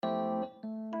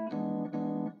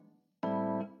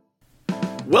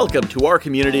Welcome to our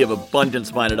community of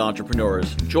abundance-minded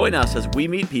entrepreneurs. Join us as we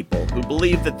meet people who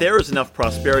believe that there is enough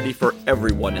prosperity for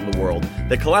everyone in the world,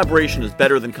 that collaboration is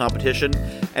better than competition,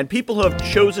 and people who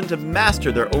have chosen to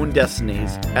master their own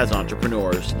destinies as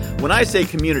entrepreneurs. When I say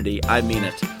community, I mean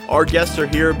it. Our guests are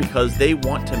here because they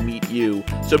want to meet you,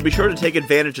 so be sure to take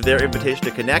advantage of their invitation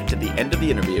to connect at the end of the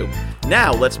interview.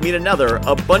 Now, let's meet another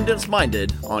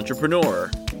abundance-minded entrepreneur.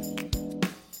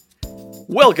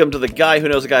 Welcome to the Guy Who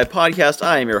Knows a Guy podcast.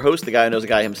 I am your host, the guy who knows a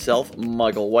guy himself,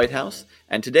 Michael Whitehouse.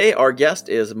 And today our guest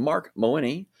is Mark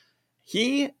Mawhinney.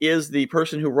 He is the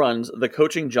person who runs The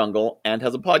Coaching Jungle and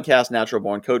has a podcast, Natural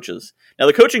Born Coaches. Now,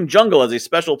 The Coaching Jungle has a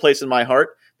special place in my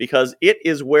heart because it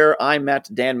is where I met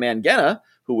Dan Mangena,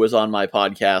 who was on my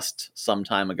podcast some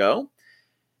time ago.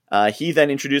 He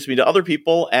then introduced me to other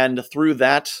people, and through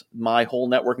that, my whole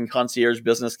networking concierge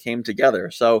business came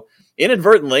together. So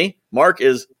inadvertently, Mark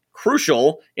is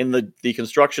crucial in the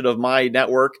construction of my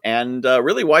network and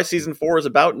really why season 4 is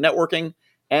about networking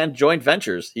and joint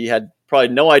ventures. He had probably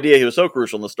no idea he was so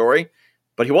crucial in the story,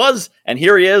 but he was, and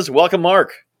here he is. Welcome,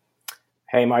 Mark.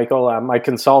 Hey, Michael, my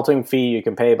consulting fee you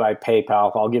can pay by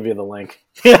PayPal. I'll give you the link.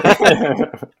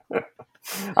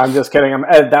 I'm just kidding.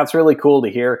 That's really cool to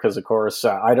hear because, of course,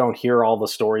 I don't hear all the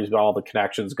stories about all the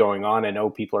connections going on. I know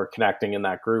people are connecting in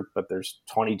that group, but there's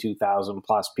 22,000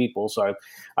 plus people, so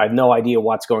I have no idea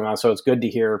what's going on. So it's good to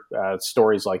hear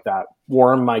stories like that.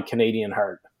 Warm my Canadian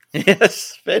heart.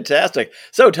 Yes, fantastic.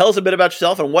 So tell us a bit about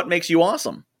yourself and what makes you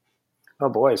awesome. Oh,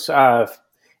 boys.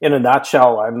 In a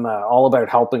nutshell, I'm all about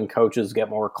helping coaches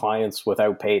get more clients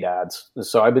without paid ads.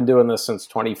 So I've been doing this since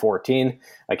 2014.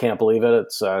 I can't believe it.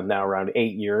 It's now around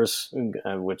 8 years,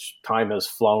 which time has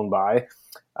flown by.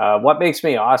 What makes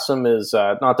me awesome is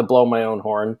not to blow my own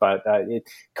horn, but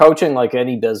coaching, like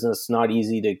any business, not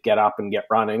easy to get up and get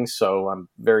running. So I'm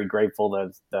very grateful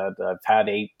that I've had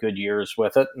 8 good years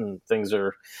with it and things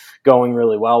are going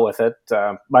really well with it.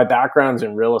 My background's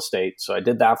in real estate, so I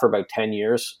did that for about 10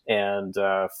 years, and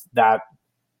that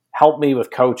helped me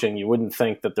with coaching. You wouldn't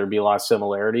think that there'd be a lot of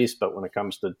similarities, but when it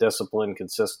comes to discipline,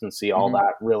 consistency, all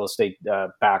that real estate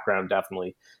background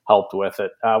definitely helped with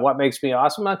it. What makes me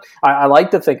awesome? I like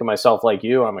to think of myself like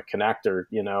you. I'm a connector,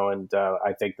 and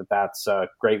I think that that's a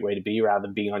great way to be rather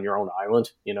than being on your own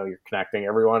island. You're connecting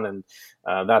everyone, and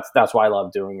that's what I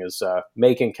love doing is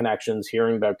making connections,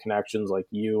 hearing about connections like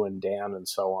you and Dan and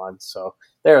so on. So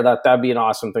that'd be an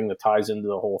awesome thing that ties into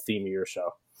the whole theme of your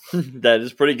show. That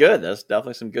is pretty good. That's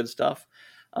definitely some good stuff.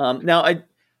 Now,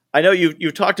 I know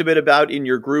you've talked a bit about in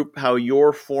your group how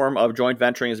your form of joint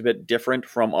venturing is a bit different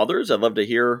from others. I'd love to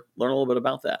learn a little bit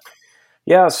about that.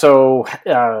 Yeah. So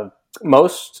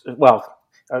first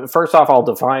off, I'll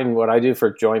define what I do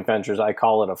for joint ventures. I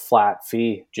call it a flat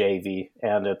fee JV,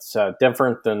 and it's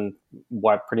different than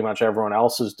what pretty much everyone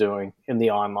else is doing in the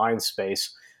online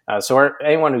space. So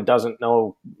anyone who doesn't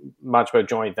know much about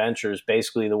joint ventures,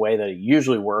 basically the way that it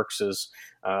usually works is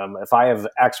if I have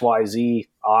XYZ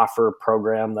offer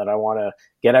program that I want to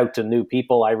get out to new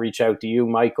people, I reach out to you,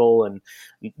 Michael, and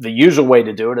the usual way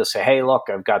to do it is say, hey, look,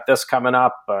 I've got this coming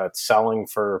up. It's selling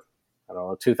for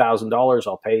 $2,000.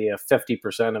 I'll pay you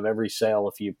 50% of every sale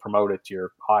if you promote it to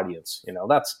your audience.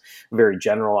 That's a very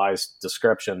generalized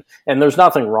description. And there's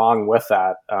nothing wrong with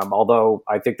that. Although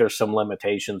I think there's some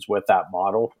limitations with that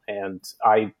model. And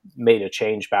I made a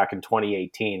change back in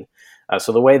 2018.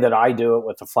 So the way that I do it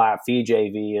with the flat fee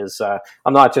JV is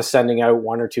I'm not just sending out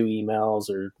 1 or 2 emails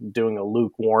or doing a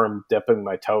lukewarm dipping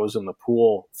my toes in the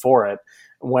pool for it.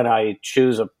 When I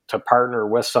choose to partner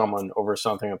with someone over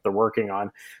something that they're working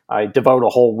on, I devote a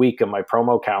whole week of my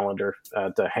promo calendar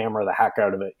to hammer the heck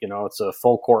out of it. It's a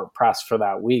full court press for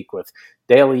that week with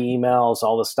daily emails,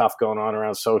 all the stuff going on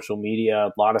around social media,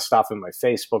 a lot of stuff in my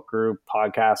Facebook group,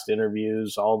 podcast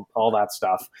interviews, all that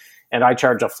stuff. And I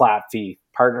charge a flat fee.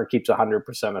 Partner keeps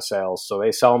 100% of sales. So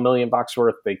they sell $1 million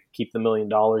worth, they keep the $1 million.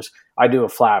 I do a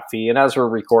flat fee. And as we're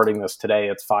recording this today,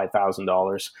 it's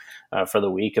 $5,000 for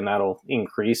the week, and that'll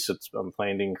increase. I'm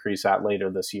planning to increase that later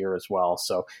this year as well.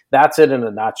 So that's it in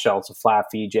a nutshell. It's a flat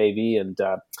fee JV, and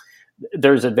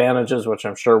there's advantages, which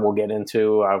I'm sure we'll get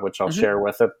into, which I'll share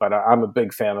with it. But I'm a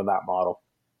big fan of that model.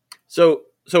 So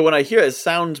when I hear it, it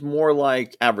sounds more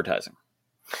like advertising,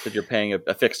 that you're paying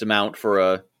a fixed amount for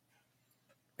a.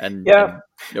 I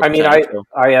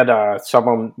had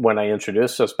someone, when I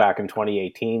introduced this back in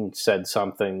 2018, said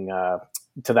something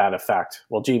to that effect.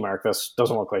 Well, gee, Mark, this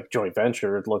doesn't look like joint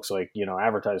venture. It looks like,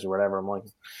 advertising or whatever. I'm like,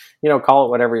 call it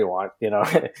whatever you want.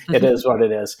 It is what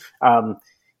it is.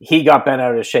 he got bent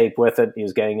out of shape with it. He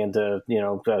was getting into,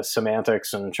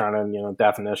 semantics and trying to,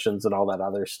 definitions and all that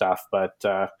other stuff. But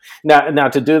now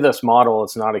to do this model,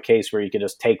 it's not a case where you can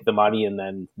just take the money and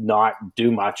then not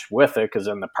do much with it, because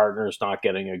then the partner's not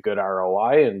getting a good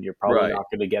ROI and you're probably Right. not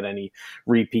going to get any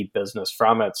repeat business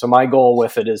from it. So my goal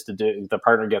with it is the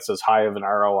partner gets as high of an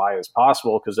ROI as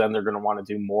possible, because then they're going to want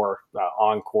to do more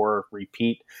encore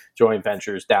repeat joint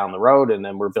ventures down the road. And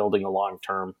then we're building a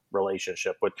long-term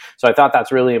relationship. So I thought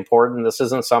that's really important. This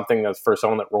isn't something that's for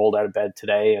someone that rolled out of bed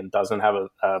today and doesn't have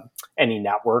any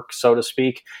network, so to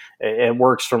speak. It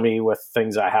works for me with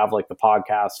things I have, like the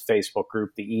podcast, Facebook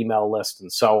group, the email list,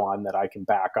 and so on, that I can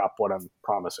back up what I'm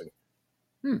promising.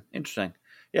 Interesting.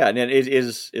 Yeah, and it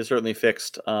is certainly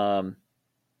fixed.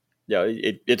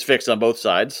 It's fixed on both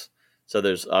sides. So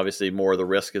there's obviously more of the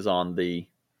risk is on the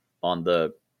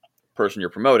person you're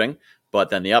promoting. But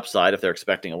then the upside, if they're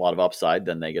expecting a lot of upside,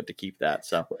 then they get to keep that.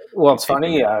 So, well, it's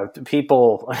funny.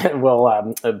 People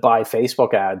will buy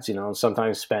Facebook ads.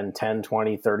 Sometimes spend $10,000,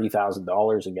 $20,000,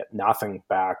 $30,000 and get nothing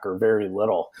back or very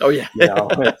little. Oh yeah.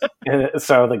 And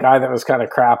so the guy that was kind of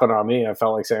crapping on me, I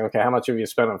felt like saying, "Okay, how much have you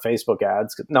spent on Facebook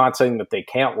ads?" Not saying that they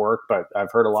can't work, but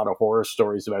I've heard a lot of horror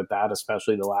stories about that,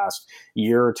 especially the last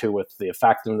year or two with the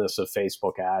effectiveness of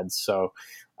Facebook ads. So.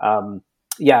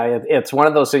 It's one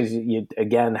of those things you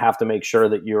again have to make sure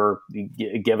that you're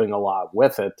giving a lot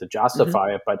with it to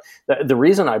justify it. But the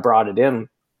reason I brought it in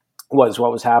was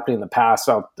what was happening in the past.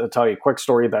 I'll tell you a quick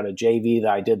story about a JV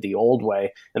that I did the old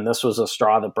way, and this was a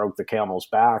straw that broke the camel's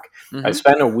back. I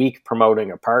spent a week promoting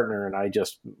a partner, and I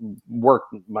just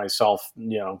worked myself,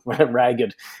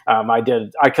 ragged.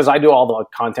 Because I do all the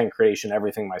content creation,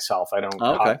 everything myself. I don't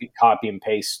copy and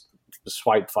paste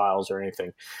swipe files or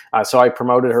anything. So I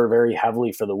promoted her very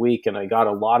heavily for the week, and I got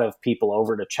a lot of people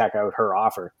over to check out her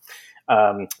offer.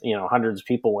 Hundreds of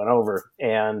people went over,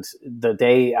 and the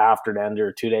day after it ended,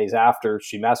 or 2 days after,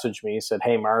 she messaged me, said,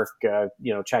 "Hey, Mark,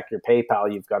 check your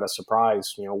PayPal. You've got a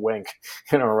surprise, wink,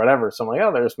 or whatever." So I'm like,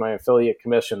 "Oh, there's my affiliate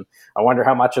commission. I wonder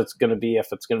how much it's going to be, if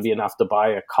it's going to be enough to buy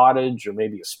a cottage or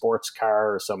maybe a sports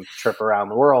car or some trip around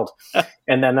the world."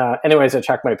 And then, anyways, I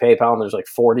checked my PayPal, and there's like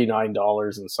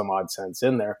 $49 and some odd cents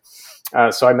in there.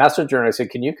 So I messaged her and I said,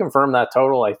 "Can you confirm that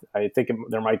total? I think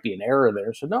there might be an error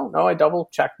there." She said, no, I double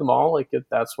checked them all. Like, if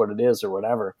that's what it is or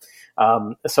whatever.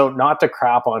 So not to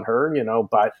crap on her,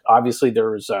 but obviously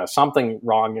there was something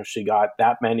wrong if she got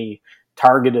that many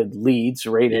targeted leads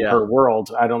right in her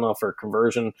world. I don't know if her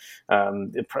conversion,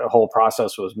 the whole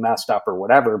process was messed up or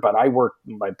whatever, but I worked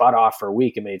my butt off for a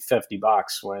week and made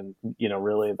 $50 when,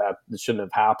 really that shouldn't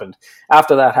have happened.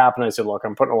 After that happened, I said, "Look,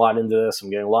 I'm putting a lot into this. I'm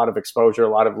getting a lot of exposure, a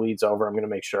lot of leads over. I'm going to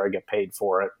make sure I get paid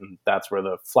for it." And that's where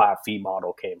the flat fee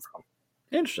model came from.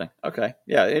 Interesting. Okay.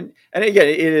 Yeah. And again,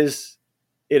 it is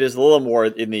a little more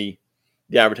in the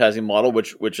advertising model,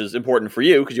 which is important for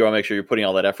you, because you want to make sure you're putting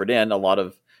all that effort in. A lot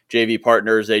of JV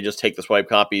partners, they just take the swipe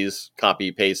copies,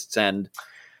 copy, paste, send.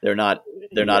 They're not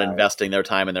investing their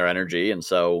time and their energy, and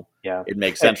so it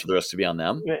makes sense for the risk to be on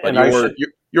them. But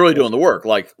you're really doing the work,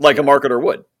 like a marketer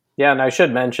would. Yeah, and I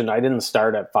should mention, I didn't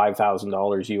start at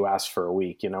 $5,000 US for a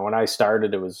week. When I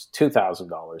started, it was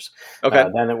 $2,000. Okay.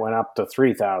 Then it went up to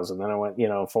 $3,000. Then it went,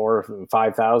 $4,000 and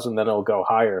 $5,000. Then it'll go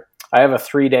higher. I have a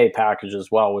 3-day package as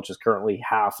well, which is currently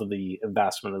half of the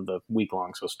investment of the week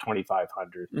long, so it's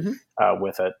 $2,500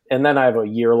 with it. And then I have a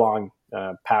year-long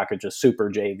package, a super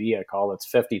JV, I call it.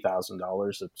 It's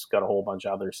 $50,000. It's got a whole bunch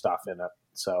of other stuff in it.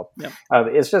 So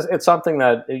it's something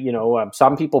that,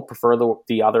 some people prefer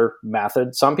the other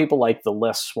method. Some people like the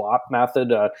list swap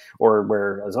method, or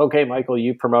whereas, "Okay, Michael,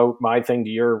 you promote my thing to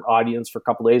your audience for a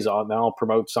couple of days, then I'll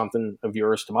promote something of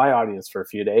yours to my audience for a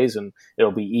few days, and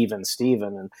it'll be even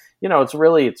Steven." And,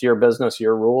 it's your business,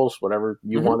 your rules, whatever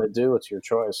you want to do, it's your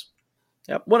choice.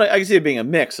 Yeah, well, I can see it being a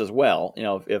mix as well.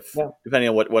 If depending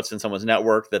on what's in someone's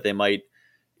network, that they might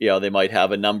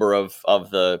have a number of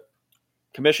the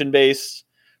commission-based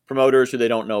promoters who they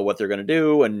don't know what they're going to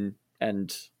do, and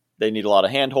they need a lot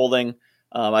of hand-holding.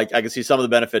 I can see some of the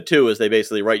benefit too is they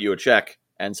basically write you a check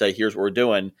and say, "Here's what we're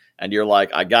doing," and you're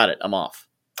like, "I got it, I'm off."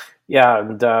 Yeah,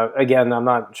 and again, I'm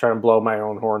not trying to blow my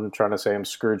own horn and trying to say I'm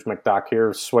Scrooge McDuck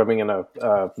here, swimming in a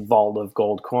vault of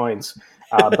gold coins.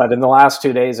 But in the last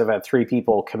 2 days, I've had 3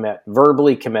 people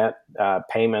verbally commit.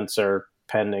 Payments are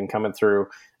pending coming through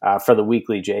for the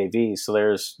weekly JV. So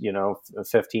there's,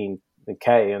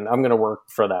 $15K, and I'm going to work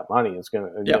for that money. It's going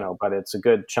to, but it's a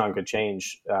good chunk of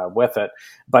change with it.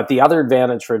 But the other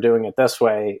advantage for doing it this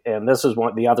way, and this is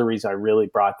the other reason I really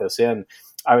brought this in,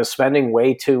 I was spending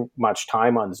way too much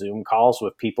time on Zoom calls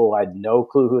with people I had no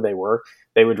clue who they were.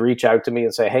 They would reach out to me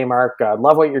and say, "Hey, Mark, I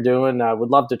love what you're doing. I would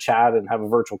love to chat and have a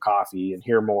virtual coffee and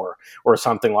hear more," or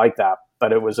something like that.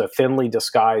 But it was a thinly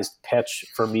disguised pitch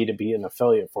for me to be an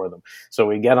affiliate for them. So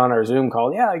we get on our Zoom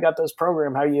call. Yeah, I got this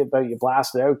program. How you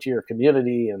blast it out to your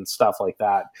community and stuff like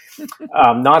that.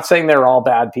 Not saying they're all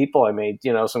bad people. I made,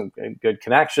 some good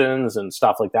connections and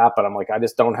stuff like that. But I'm like, I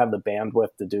just don't have the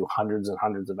bandwidth to do hundreds and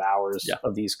hundreds of hours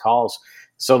of these calls.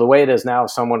 So the way it is now, if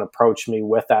someone approached me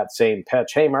with that same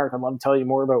pitch, "Hey, Mark, I'd love to tell you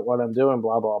more about what I'm doing,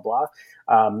 blah, blah, blah."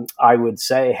 I would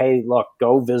say, "Hey, look,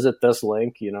 go visit this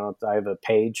link." I have a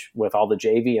page with all the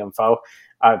JV info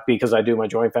because I do my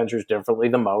joint ventures differently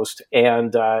than most.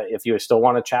 And if you still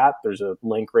want to chat, there's a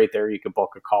link right there. You can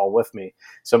book a call with me.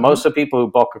 So most of the people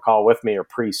who book a call with me are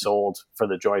pre-sold for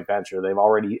the joint venture.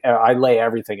 I lay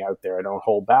everything out there. I don't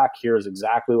hold back. Here's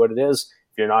exactly what it is.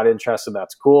 If you're not interested,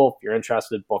 that's cool. If you're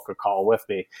interested, book a call with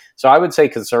me. So I would say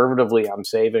conservatively, I'm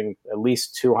saving at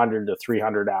least 200 to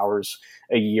 300 hours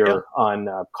a year on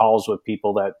calls with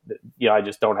people that I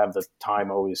just don't have the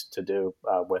time always to do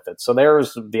with it. So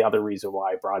there's the other reason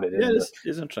why I brought it in. Yeah, it's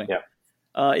interesting.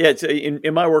 It's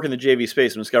in my work in the JV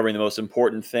space, I'm discovering the most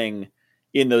important thing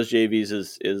in those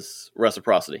JVs is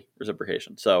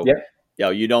reciprocation. So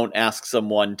you don't ask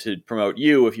someone to promote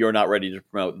you if you're not ready to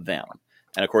promote them.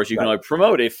 And of course, you can only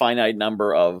promote a finite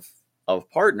number of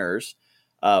partners,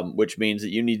 which means that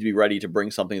you need to be ready to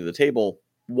bring something to the table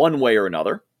one way or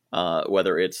another,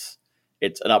 whether it's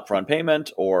an upfront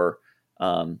payment or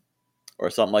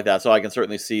something like that. So I can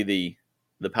certainly see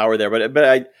the power there.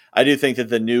 But I do think that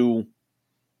the new,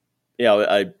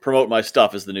 I promote my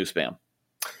stuff as the new spam.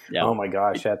 Yeah. Oh my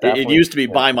gosh. It used to be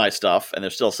buy my stuff, and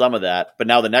there's still some of that. But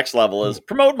now the next level is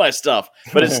promote my stuff.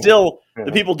 But it's still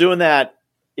the people doing that.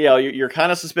 You're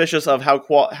kind of suspicious of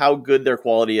how good their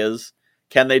quality is.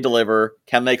 Can they deliver?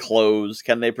 Can they close?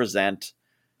 Can they present?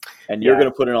 And you're going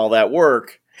to put in all that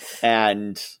work.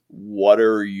 And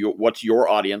what's your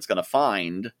audience going to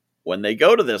find when they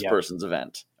go to this person's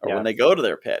event or when they go to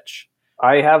their pitch?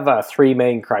 I have three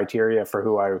main criteria for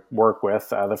who I work with.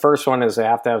 The first one is they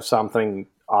have to have something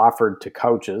offered to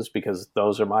coaches, because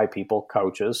those are my people,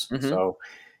 coaches. Mm-hmm. So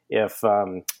if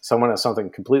someone has something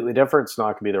completely different, it's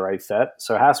not going to be the right fit.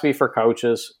 So it has to be for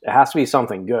coaches. It has to be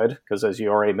something good, because as you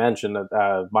already mentioned,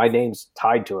 my name's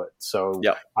tied to it. So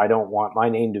I don't want my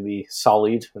name to be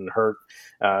sullied and hurt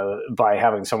by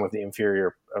having someone with the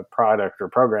inferior product or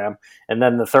program. And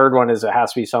then the third one is it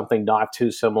has to be something not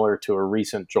too similar to a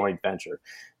recent joint venture.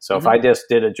 So if I just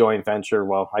did a joint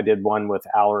venture, I did one with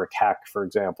Alaric Heck, for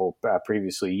example,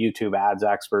 previously YouTube ads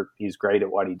expert. He's great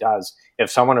at what he does. If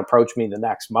someone approached me the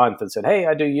next month and said, "Hey,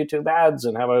 I do YouTube ads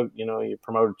and you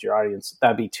promoted to your audience,"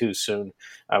 that'd be too soon,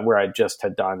 where I just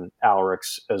had done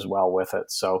Alaric's as well with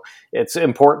it. So it's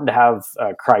important to have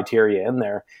criteria in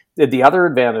there. The other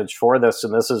advantage for this,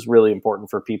 and this is really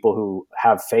important for people who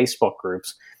have Facebook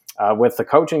groups, with the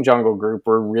Coaching Jungle group,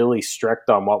 we're really strict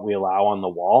on what we allow on the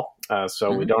wall.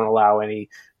 So we don't allow any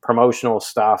promotional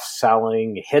stuff,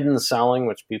 selling, hidden selling,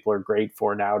 which people are great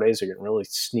for nowadays. They're getting really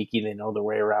sneaky. They know their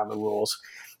way around the rules.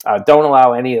 Don't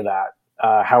allow any of that.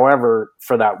 However,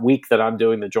 for that week that I'm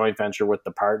doing the joint venture with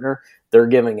the partner, they're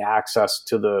giving access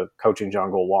to the Coaching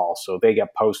Jungle wall. So they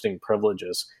get posting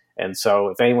privileges. And so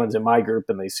if anyone's in my group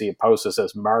and they see a post that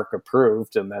says Mark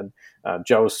approved, and then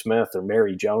Joe Smith or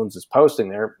Mary Jones is posting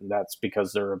there, that's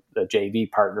because they're a JV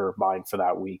partner of mine for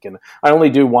that week. And I only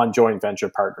do one joint venture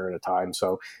partner at a time.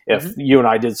 So if you and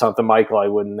I did something, Michael, I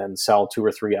wouldn't then sell 2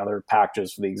 or 3 other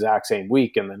packages for the exact same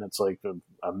week. And then it's like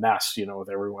a mess, with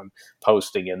everyone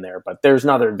posting in there. But there's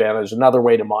another advantage, another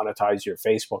way to monetize your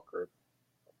Facebook group.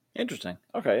 Interesting.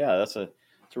 Okay. Yeah, it's a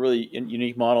really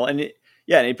unique model. And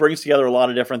it brings together a lot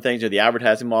of different things. The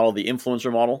advertising model, the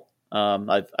influencer model.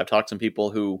 I've talked to some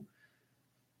people who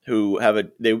have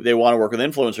they want to work with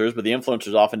influencers, but the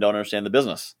influencers often don't understand the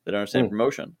business. They don't understand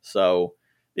promotion. So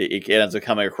it ends up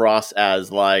coming across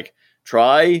as like,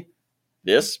 try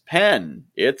this pen.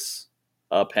 It's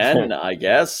a pen, I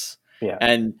guess. Yeah.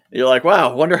 And you're like,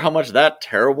 wow, I wonder how much that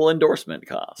terrible endorsement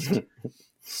cost.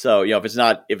 So, if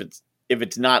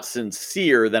it's not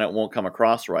sincere, then it won't come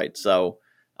across right. So,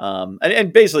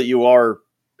 and basically I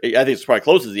think it's probably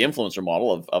close to the influencer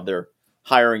model of their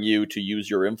hiring you to use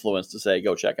your influence to say,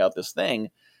 go check out this thing.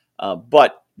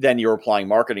 But then you're applying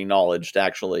marketing knowledge to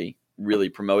actually really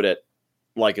promote it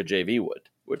like a JV would,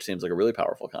 which seems like a really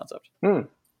powerful concept.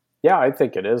 Yeah, I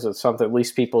think it is. It's something at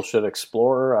least people should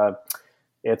explore.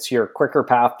 it's your quicker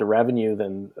path to revenue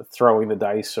than throwing the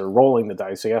dice or rolling the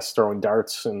dice. I guess throwing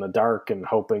darts in the dark and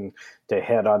hoping to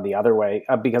hit on the other way.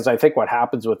 Because I think what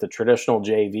happens with the traditional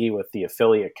JV with the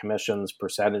affiliate commissions,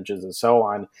 percentages, and so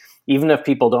on, even if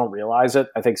people don't realize it,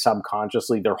 I think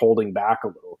subconsciously they're holding back a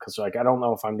little because like, I don't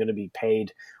know if I'm going to be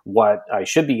paid what I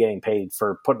should be getting paid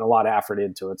for putting a lot of effort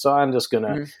into it. So I'm just going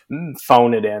to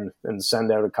phone it in and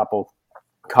send out a couple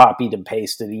copied and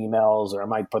pasted emails, or I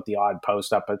might put the odd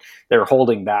post up, but they're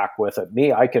holding back with it.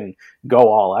 Me, I can go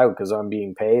all out because I'm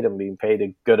being paid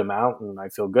a good amount and I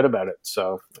feel good about it.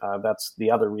 So that's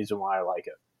the other reason why I like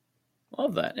it.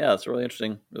 Love that. Yeah, it's a really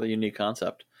interesting, really unique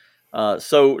concept.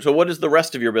 So what is the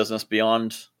rest of your business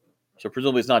beyond? So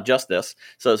presumably it's not just this.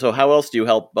 So how else do you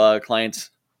help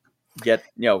clients get,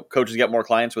 coaches get more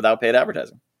clients without paid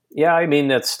advertising? Yeah, I mean,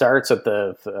 it starts at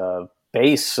the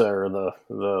base or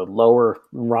the lower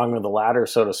rung of the ladder,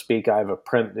 so to speak. I have a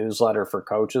print newsletter for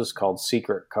coaches called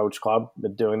Secret Coach Club.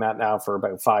 Been doing that now for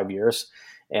about 5 years.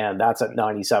 And that's at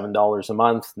 $97 a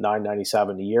month,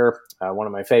 $9.97 a year. One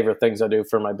of my favorite things I do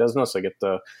for my business, I get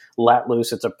to let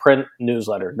loose. It's a print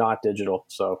newsletter, not digital.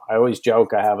 So I always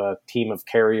joke I have a team of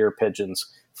carrier pigeons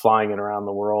flying it around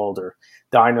the world, or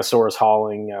dinosaurs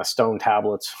hauling stone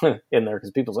tablets in there,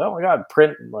 because people say, oh my God,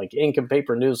 print, like ink and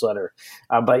paper newsletter.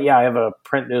 But yeah, I have a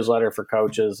print newsletter for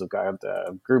coaches. I've got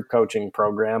a group coaching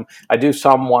program. I do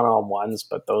some one-on-ones,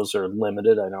 but those are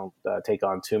limited. I don't take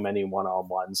on too many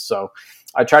one-on-ones. So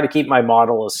I try to keep my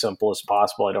model as simple as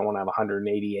possible. I don't want to have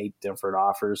 188 different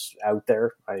offers out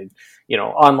there.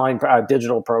 Online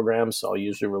digital programs, so I'll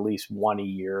usually release one a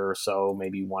year or so,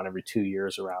 maybe one every 2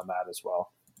 years around that as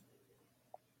well.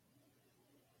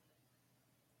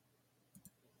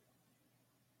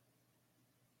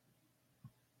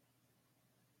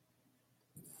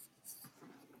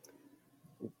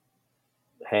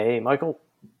 Hey, Michael.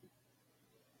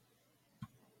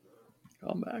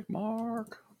 Come back,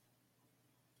 Mark.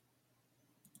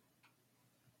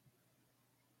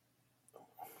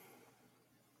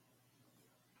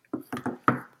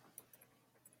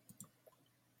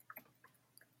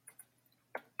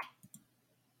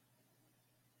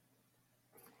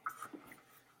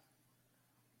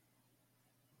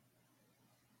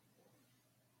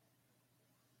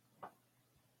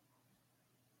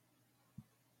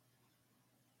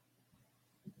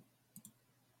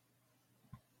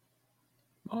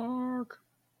 Mark.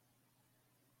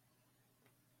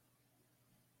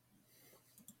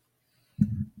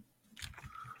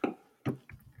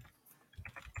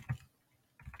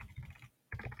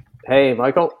 Hey,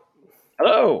 Michael.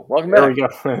 Hello. Welcome There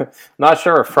back. we go. Not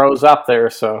sure it froze up there,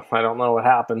 so I don't know what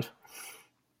happened.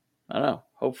 I don't know.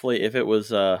 Hopefully, if it was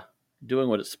doing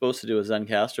what it's supposed to do as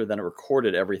Zencaster, then it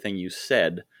recorded everything you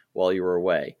said while you were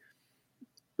away.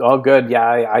 Oh, good.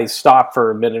 Yeah, I stopped for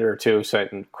a minute or two,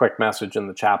 sent a quick message in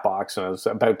the chat box, and I was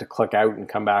about to click out and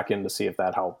come back in to see if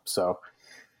that helped. So,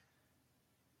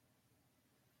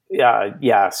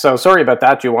 yeah. So sorry about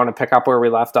that. Do you want to pick up where we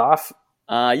left off?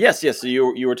 Yes. So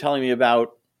you were telling me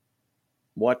about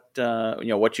what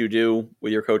what you do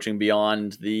with your coaching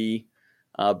beyond the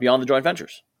joint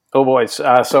ventures. Oh, boys.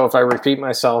 So if I repeat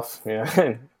myself,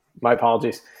 yeah, my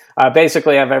apologies.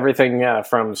 Basically, I have everything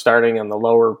from starting in the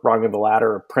lower rung of the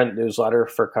ladder, a print newsletter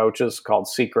for coaches called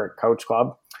Secret Coach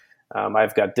Club.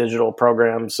 I've got digital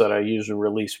programs that I usually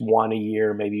release one a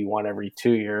year, maybe one every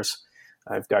 2 years.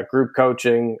 I've got group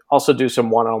coaching, also do some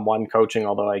one-on-one coaching,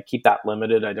 although I keep that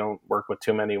limited. I don't work with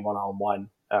too many one-on-one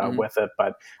with it,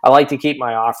 but I like to keep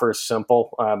my offers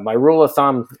simple. My rule of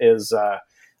thumb is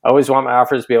I always want my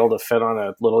offers to be able to fit on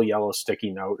a little yellow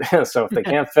sticky note. So if they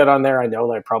can't fit on there, I know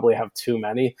that I probably have too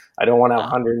many. I don't want to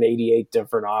have 188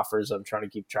 different offers I'm trying to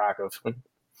keep track of.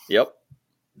 Yep.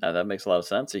 That makes a lot of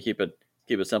sense. You keep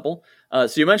it simple.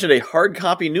 So you mentioned a hard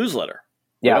copy newsletter.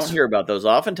 Yes. We don't hear about those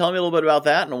often. Tell me a little bit about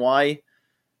that and why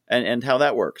and how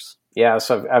that works. Yeah,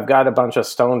 so I've got a bunch of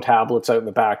stone tablets out in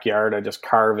the backyard. I just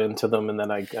carve into them, and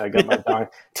then I got my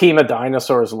team of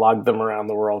dinosaurs lug them around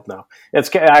the world now. It's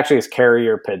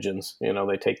carrier pigeons.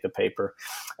 They take the paper.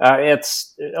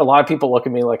 It's a lot of people look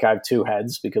at me like I have two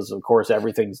heads because, of course,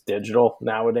 everything's digital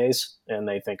nowadays, and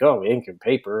they think, oh, ink and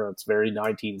paper. It's very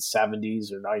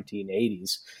 1970s or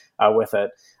 1980s with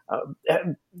it.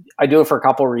 I do it for a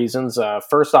couple of reasons.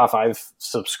 First off, I've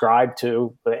subscribed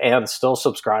to and still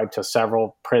subscribe to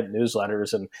several print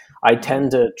newsletters, and I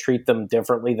tend to treat them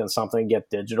differently than something get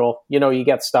digital. You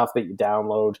get stuff that you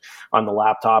download on the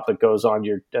laptop that goes on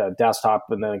your desktop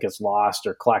and then it gets lost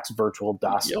or collects virtual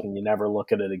dust and you never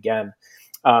look at it again.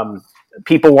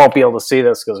 People won't be able to see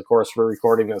this because, of course, we're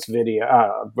recording this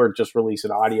video. We're just releasing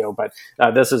audio, but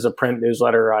this is a print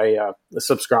newsletter I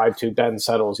subscribe to. Ben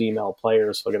Settle's Email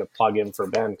Players, so I'm going to plug in for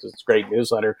Ben because it's a great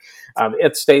newsletter.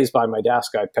 It stays by my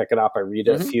desk. I pick it up. I read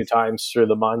it a few times through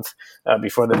the month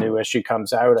before the new issue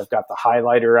comes out. I've got the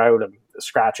highlighter out. I'm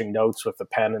scratching notes with the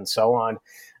pen and so on.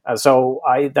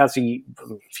 That's a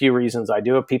few reasons I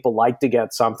do it. People like to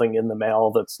get something in the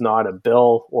mail that's not a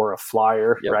bill or a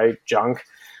flyer, right? Junk.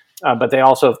 But they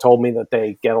also have told me that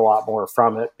they get a lot more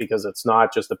from it because it's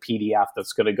not just a PDF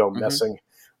that's going to go missing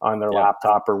on their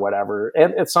laptop or whatever.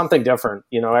 And it's something different.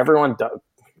 You know,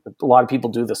 a lot of people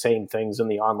do the same things in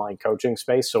the online coaching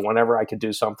space. So whenever I could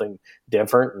do something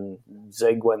different and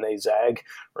zig when they zag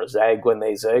or zag when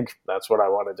they zig, that's what I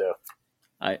want to do.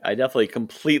 I definitely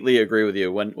completely agree with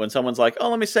you. When someone's like, oh,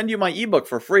 let me send you my ebook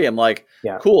for free. I'm like,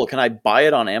 cool. Can I buy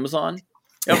it on Amazon? You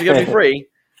don't have to give me free,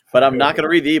 but I'm not going to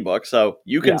read the ebook. So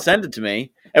you can send it to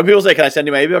me. And people say, can I send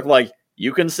you my ebook? I'm like,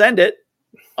 you can send it.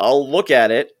 I'll look at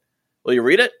it. Will you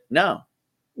read it? No.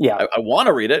 Yeah. I want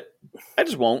to read it. I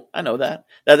just won't. I know that.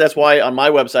 That's why on my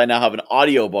website I now have an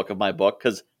audio book of my book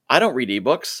because I don't read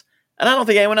ebooks and I don't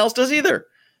think anyone else does either.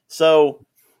 So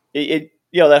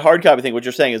that hard copy thing, what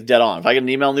you're saying is dead on. If I get an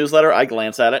email newsletter, I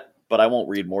glance at it, but I won't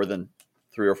read more than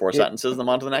 3 or 4 sentences and I'm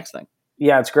on to the next thing.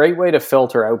 Yeah, it's a great way to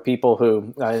filter out people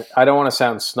who, I don't want to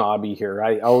sound snobby here.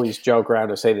 I always joke around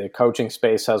to say the coaching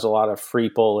space has a lot of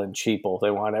freeple and cheaple. They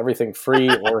want everything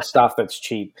free or stuff that's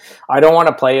cheap. I don't want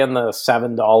to play in the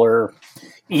 $7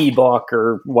 ebook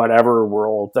or whatever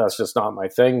world. That's just not my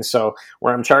thing. So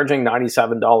where I'm charging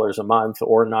 $97 a month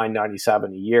or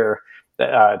 $9.97 a year,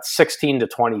 it's 16 to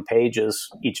 20 pages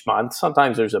each month.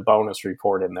 Sometimes there's a bonus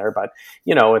report in there, but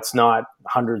it's not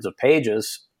hundreds of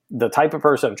pages. The type of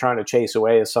person I'm trying to chase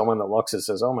away is someone that looks and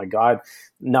says, oh my God,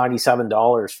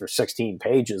 $97 for 16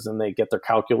 pages. And they get their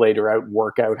calculator out and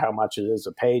work out how much it is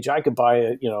a page. I could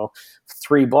buy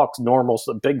 3 books, normal,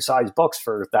 big size books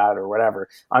for that or whatever.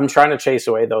 I'm trying to chase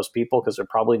away those people because they're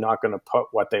probably not going to put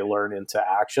what they learn into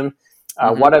action.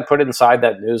 What I put inside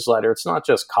that newsletter, it's not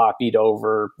just copied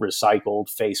over, recycled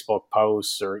Facebook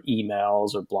posts or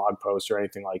emails or blog posts or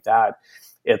anything like that.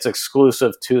 It's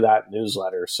exclusive to that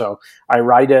newsletter. So I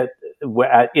write it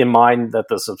in mind that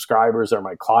the subscribers are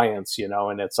my clients,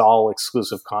 and it's all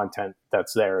exclusive content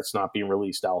that's there. It's not being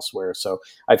released elsewhere. So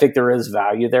I think there is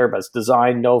value there, but it's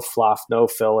designed, no fluff, no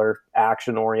filler,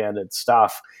 action-oriented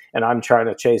stuff. And I'm trying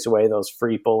to chase away those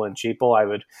freeple and cheaple.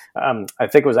 I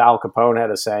think it was Al Capone had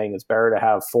a saying, it's better to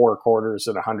have 4 quarters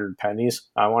than 100 pennies.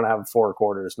 I want to have 4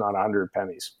 quarters, not 100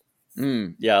 pennies.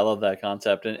 Yeah, I love that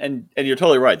concept, and you're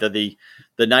totally right that the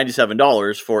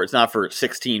 $97 it's not for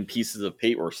 16 pieces of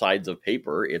paper or sides of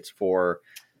paper. It's for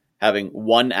having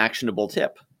one actionable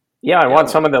tip. Yeah, I want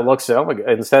someone that looks at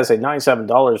instead of saying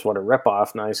 $97, what a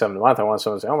ripoff, $97 a month. I want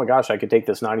someone to say, oh my gosh, I could take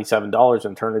this $97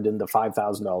 and turn it into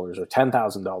 $5,000 or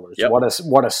 $10,000. Yep.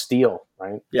 What a steal,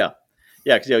 right? Yeah,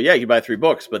 because you buy 3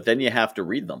 books, but then you have to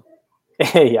read them.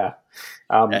 Yeah.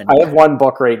 I have one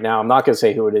book right now. I'm not going to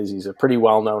say who it is. He's a pretty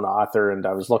well-known author, and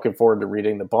I was looking forward to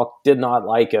reading the book. Did not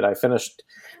like it. I finished,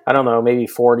 I don't know, maybe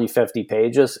 40, 50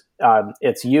 pages.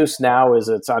 Its use now is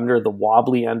it's under the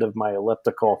wobbly end of my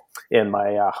elliptical in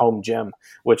my home gym,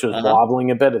 which was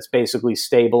wobbling a bit. It's basically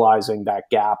stabilizing that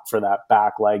gap for that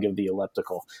back leg of the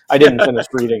elliptical. I didn't finish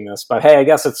reading this, but hey, I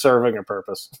guess it's serving a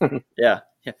purpose. Yeah.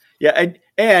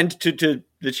 And to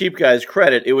the cheap guy's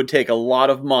credit, it would take a lot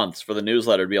of months for the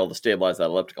newsletter to be able to stabilize that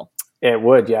elliptical. It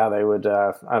would, yeah. They would,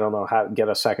 I don't know, get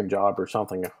a second job or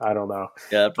something. I don't know.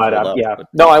 Yeah,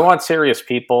 No, I want serious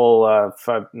people.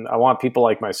 I want people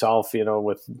like myself,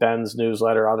 with Ben's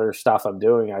newsletter, other stuff I'm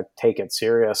doing, I take it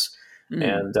serious.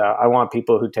 And I want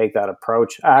people who take that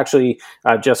approach. I actually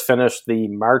just finished the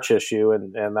March issue,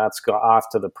 and that's got off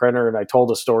to the printer. And I told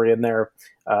a story in there.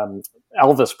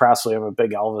 Elvis Presley, I'm a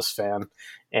big Elvis fan,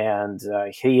 and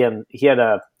he had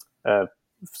an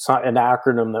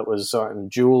acronym that was on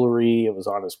jewelry. It was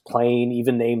on his plane.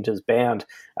 Even named his band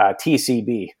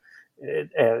TCB.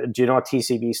 Do you know what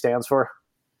TCB stands for?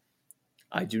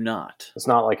 I do not. It's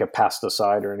not like a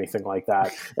pesticide or anything like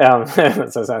that.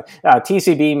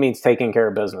 TCB means taking care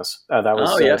of business. That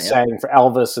was saying for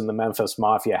Elvis and the Memphis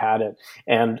Mafia had it.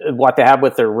 And what they had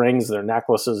with their rings, their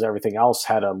necklaces, everything else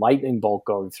had a lightning bolt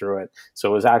going through it.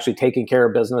 So it was actually taking care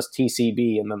of business,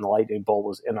 TCB, and then the lightning bolt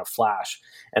was in a flash.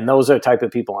 And those are the type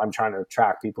of people I'm trying to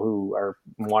attract, people who are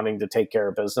wanting to take care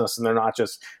of business. And they're not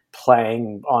just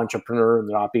playing entrepreneur,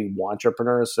 they're not being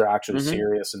entrepreneurs, they're actually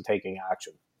serious and taking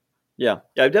action. Yeah,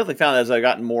 I've definitely found as I've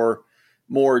gotten more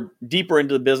deeper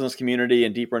into the business community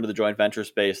and deeper into the joint venture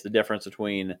space, the difference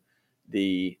between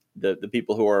the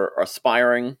people who are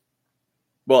aspiring.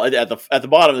 Well, at the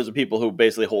bottom, there's the people who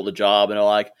basically hold a job and are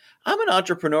like, I'm an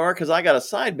entrepreneur because I got a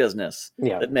side business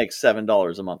that makes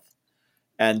 $7 a month.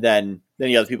 And then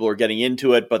you have people who are getting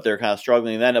into it, but they're kind of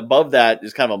struggling. And then above that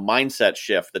is kind of a mindset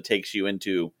shift that takes you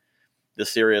into the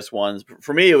serious ones.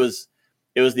 For me, it was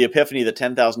the epiphany that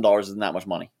 $10,000 isn't that much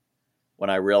money.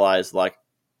 When I realized, like,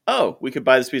 oh, we could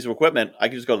buy this piece of equipment. I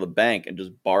could just go to the bank and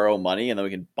just borrow money, and then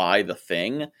we can buy the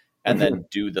thing and then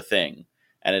do the thing.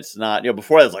 And it's not,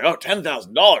 before I was like, oh,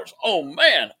 $10,000. Oh,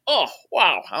 man. Oh,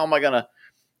 wow. How am I going to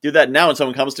do that now? And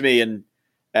someone comes to me and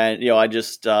I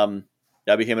just, I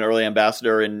became an early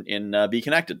ambassador in Be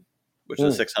Connected, which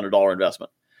is a $600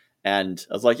 investment. And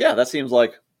I was like, yeah, that seems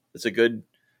like it's a good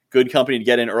company to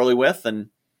get in early with. And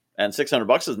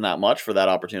 $600 isn't that much for that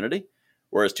opportunity.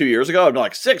 Whereas 2 years ago, I'd be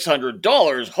like,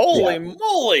 $600. Holy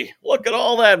moly. Look at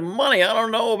all that money. I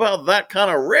don't know about that kind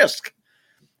of risk.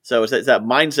 So it's that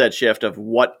mindset shift of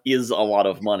what is a lot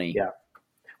of money. Yeah.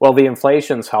 Well, the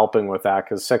inflation's helping with that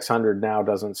because 600 now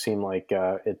doesn't seem like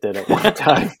it did at one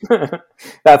time.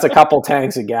 That's a couple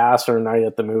tanks of gas or a night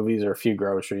at the movies or a few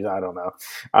groceries. I don't know.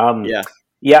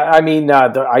 Yeah, I mean,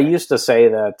 I used to say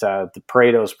that the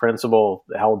Pareto's principle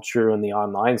held true in the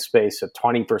online space. That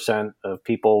 20% of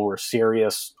people were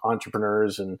serious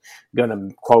entrepreneurs and going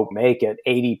to, quote, make it.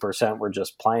 80% were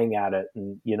just playing at it.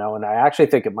 And I actually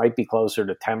think it might be closer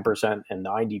to 10% and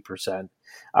 90%.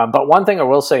 But one thing I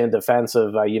will say in defense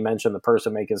of, you mentioned the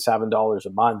person making $7 a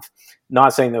month,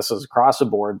 not saying this is across the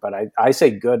board, but I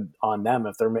say good on them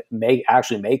if they're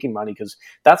actually making money, because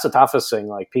that's the toughest thing.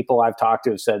 Like, people I've talked to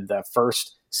have said the first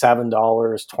 $7,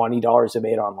 $20 they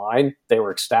made online, they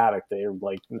were ecstatic. They were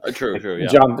like,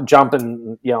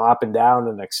 jumping, up and down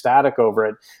and ecstatic over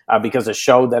it because it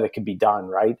showed that it could be done,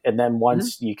 right? And then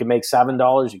once you can make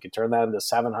 $7, you can turn that into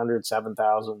 700,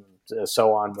 7,000,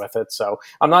 so on with it. So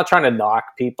I'm not trying to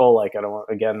knock people. Like, I don't,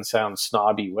 again, sound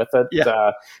snobby with it.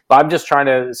 But I'm just trying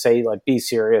to say, like, be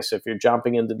serious. If you're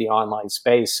jumping into the online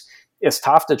space, it's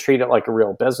tough to treat it like a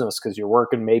real business because you're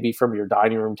working maybe from your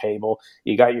dining room table.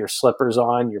 You got your slippers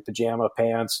on, your pajama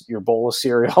pants, your bowl of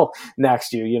cereal next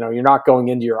to you. You're not going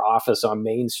into your office on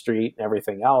Main Street and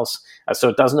everything else. So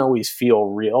it doesn't always feel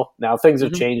real. Now, things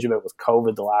have changed a bit with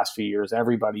COVID the last few years.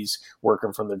 Everybody's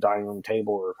working from the dining room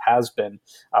table or has been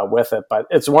with it. But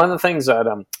it's one of the things that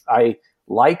I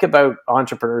like about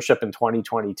entrepreneurship in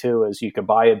 2022 is you could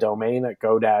buy a domain at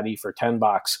GoDaddy for $10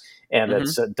 and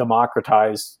it's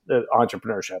democratized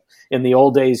entrepreneurship. In the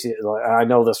old days, I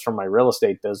know this from my real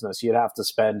estate business, you'd have to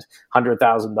spend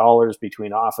 $100,000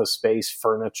 between office space,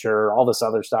 furniture, all this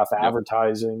other stuff,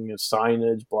 advertising,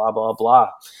 signage, blah, blah, blah.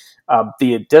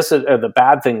 The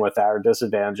bad thing with that, or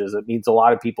disadvantage, is it means a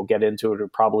lot of people get into it who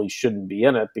probably shouldn't be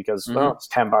in it because it's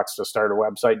 $10 to start a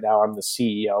website. Now I'm the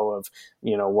CEO of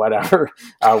whatever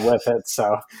with it.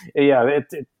 So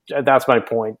that's my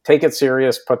point. Take it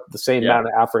serious. Put the same amount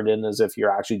of effort in as if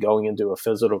you're actually going into a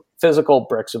physical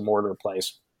bricks and mortar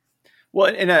place.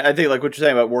 Well, and I think, like what you're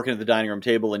saying about working at the dining room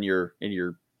table in your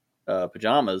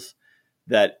pajamas,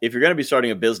 that if you're going to be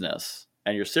starting a business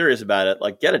and you're serious about it,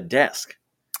 like, get a desk.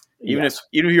 Even if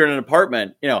you're in an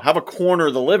apartment, have a corner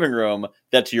of the living room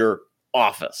that's your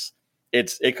office.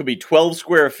 It could be 12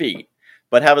 square feet,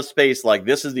 but have a space like,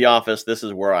 this is the office, this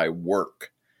is where I work.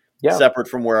 Yeah. Separate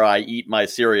from where I eat my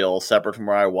cereal, separate from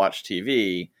where I watch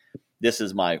TV. This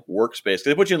is my workspace. Because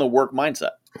it puts you in the work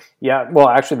mindset. Yeah, well,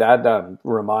 actually, that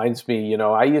reminds me,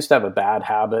 I used to have a bad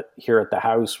habit here at the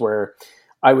house where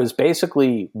I was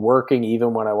basically working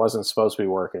even when I wasn't supposed to be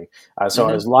working. So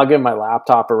I was lugging my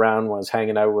laptop around, was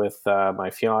hanging out with my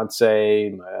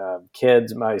fiance, my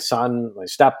kids, my son, my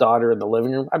stepdaughter in the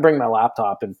living room. I bring my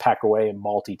laptop and peck away and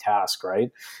multitask,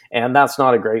 right? And that's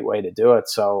not a great way to do it.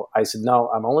 So I said, no,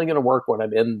 I'm only going to work when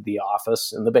I'm in the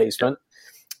office, in the basement.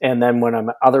 And then when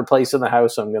I'm other place in the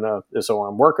house, so when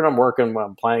I'm working, when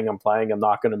I'm playing, I'm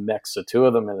not going to mix the two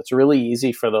of them. And it's really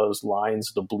easy for those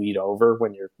lines to bleed over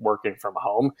when you're working from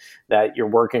home, that you're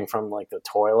working from like the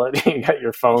toilet. You got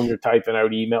your phone, you're typing out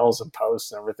emails and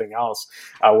posts and everything else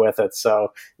with it. So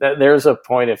there's a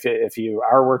point, if you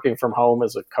are working from home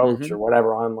as a coach or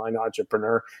whatever, online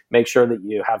entrepreneur, make sure that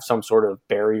you have some sort of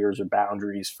barriers or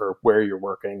boundaries for where you're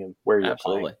working and where you're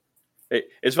playing.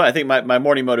 It's fine. I think my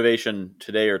morning motivation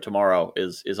today or tomorrow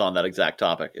is on that exact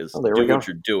topic. Is do what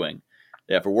you're doing.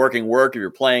 Yeah, if you're working, work. If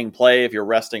you're playing, play. If you're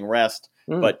resting, rest.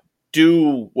 But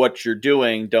do what you're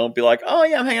doing. Don't be like, oh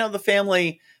yeah, I'm hanging out with the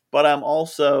family, but I'm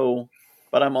also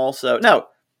now.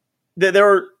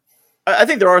 I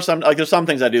think there are some, there's some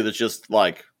things I do that's just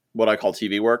like what I call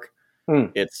TV work.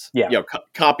 It's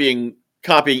copying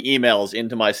copying emails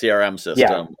into my CRM Yeah,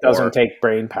 system, doesn't take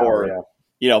brain power.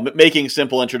 or making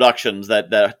simple introductions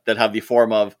that have the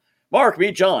form of Mark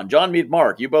meet John meet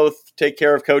Mark. You both take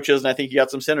care of coaches, and I think you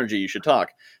got some synergy. You should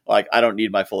talk. Like, I don't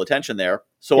need my full attention there,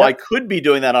 so Yep. I could be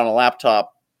doing that on a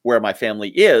laptop where my family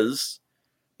is,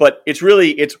 but it's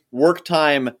work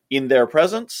time in their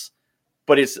presence.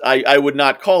 But I would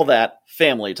not call that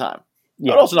family time.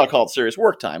 Yeah. I would also not call it serious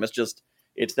work time.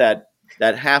 It's that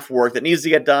half work that needs to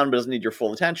get done but doesn't need your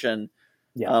full attention.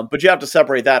 Yeah. But you have to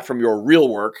separate that from your real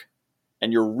work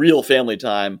and your real family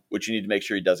time, which you need to make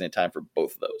sure you designate time for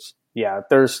both of those. Yeah,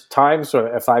 there's times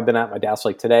where if I've been at my desk,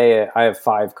 like today, I have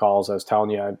 5 calls. I was telling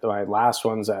you, my last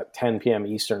one's at 10 p.m.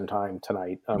 Eastern time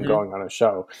tonight. I'm going on a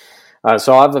show.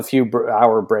 So I'll have a few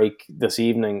hour break this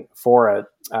evening for it.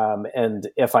 And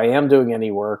if I am doing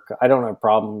any work, I don't have a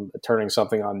problem turning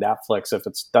something on Netflix if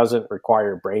it doesn't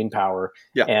require brain power.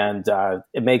 Yeah. And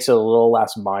it makes it a little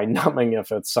less mind numbing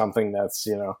if it's something that's,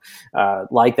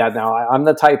 like that. Now, I'm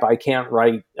the type, I can't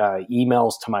write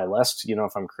emails to my list.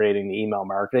 If I'm creating the email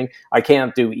marketing, I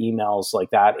can't do emails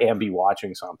like that and be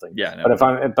watching something. Yeah.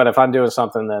 No. But if I'm doing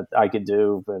something that I could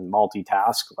do and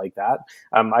multitask like that,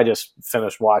 I just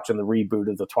finished watching the reboot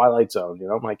of the Twilight Zone.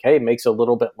 I'm like, hey, it makes it a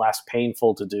little bit less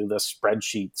painful to do this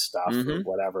spreadsheet stuff or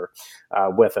whatever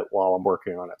with it while I'm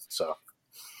working on it. So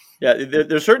yeah,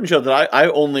 there's certain shows that I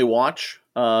only watch,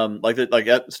 like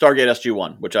Stargate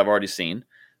SG-1, which I've already seen,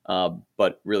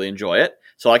 but really enjoy it.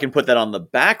 So I can put that on the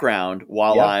background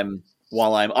while I'm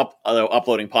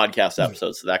uploading podcast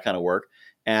episodes. So that kind of work.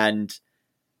 And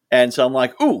so I'm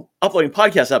like, ooh, uploading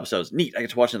podcast episodes. Neat. I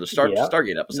get to watch another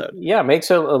Stargate episode. Yeah, it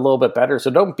makes it a little bit better. So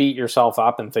don't beat yourself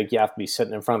up and think you have to be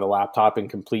sitting in front of the laptop in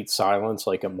complete silence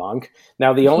like a monk.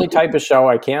 Now, the only type of show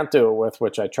I can't do it with,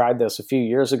 which I tried this a few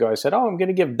years ago, I said, I'm going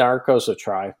to give Narcos a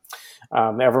try.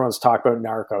 Everyone's talking about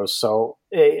Narcos. So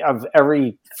of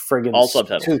every friggin' all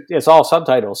subtitles. It's all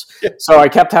subtitles. So I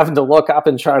kept having to look up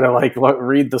and try to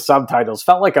read the subtitles.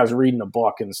 Felt like I was reading a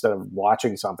book instead of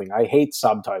watching something. I hate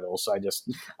subtitles.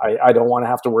 I don't want to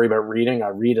have to worry about reading. I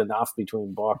read enough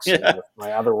between books and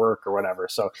my other work or whatever.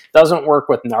 So it doesn't work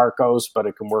with Narcos, but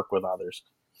it can work with others.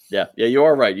 Yeah, you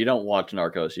are right. You don't watch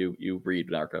Narcos. You read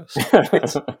Narcos.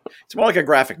 It's more like a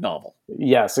graphic novel.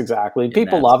 Yes, exactly.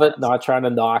 People love it. Not trying to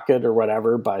knock it or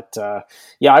whatever, but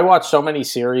I watched so many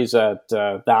series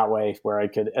that way where I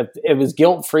could. It was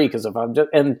guilt free because if I'm just,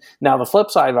 and now the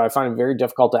flip side, I find it very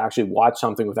difficult to actually watch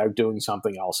something without doing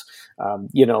something else.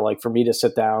 Like for me to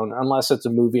sit down, unless it's a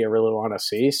movie I really want to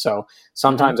see. So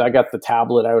sometimes I got the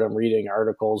tablet out. I'm reading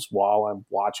articles while I'm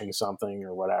watching something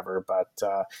or whatever.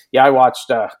 But I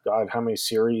watched. God, how many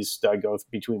series did I go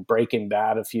between Breaking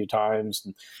Bad a few times,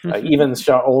 and, even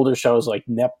older shows like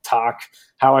Nip Tuck,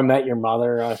 How I Met Your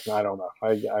Mother. I don't know.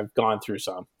 I've gone through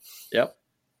some. Yep.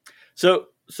 So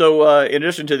in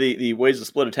addition to the ways to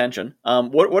split attention,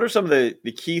 what are some of the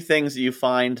key things that you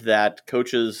find that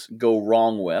coaches go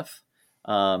wrong with,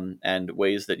 and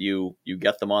ways that you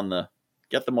get them on the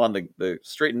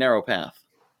straight and narrow path?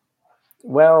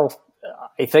 Well,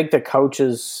 I think the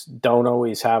coaches don't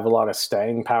always have a lot of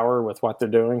staying power with what they're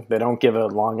doing. They don't give a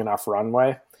long enough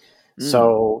runway.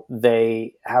 So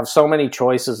they have so many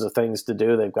choices of things to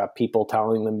do. They've got people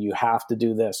telling them, you have to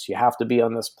do this. You have to be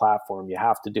on this platform. You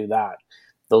have to do that.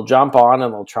 They'll jump on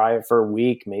and they'll try it for a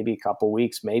week, maybe a couple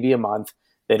weeks, maybe a month.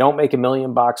 They don't make $1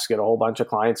 million, get a whole bunch of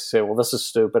clients say, well, this is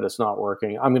stupid. It's not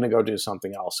working. I'm going to go do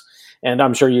something else. And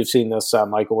I'm sure you've seen this,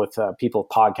 Michael, with people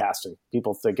podcasting.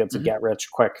 People think it's a get rich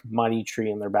quick money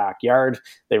tree in their backyard.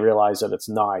 They realize that it's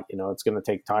not, it's going to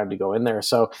take time to go in there.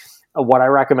 So what I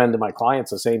recommend to my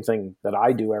clients, the same thing that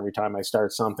I do every time I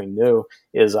start something new,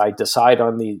 is I decide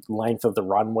on the length of the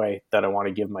runway that I want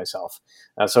to give myself.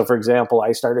 So for example,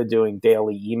 I started doing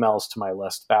daily emails to my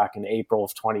list back in April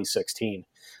of 2016.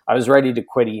 I was ready to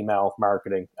quit email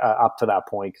marketing up to that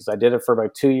point because I did it for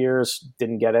about 2 years,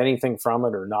 didn't get anything from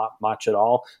it or not much at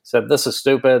all. Said, this is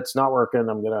stupid. It's not working.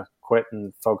 I'm going to quit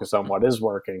and focus on what is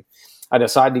working. I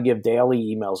decided to give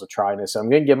daily emails a try. And I said, I'm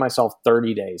going to give myself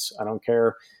 30 days. I don't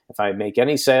care if I make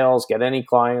any sales, get any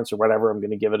clients or whatever. I'm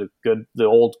going to give it the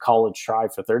old college try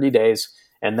for 30 days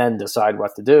and then decide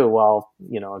what to do. Well,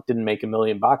 it didn't make $1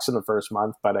 million in the first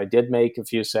month, but I did make a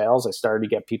few sales. I started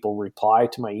to get people reply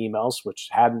to my emails, which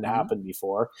hadn't happened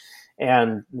before.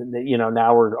 And,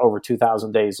 now we're over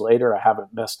 2,000 days later. I haven't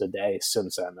missed a day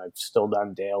since then. I've still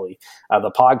done daily.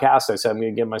 The podcast, I said, I'm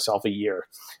going to give myself a year.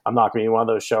 I'm not going to be one of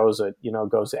those shows that,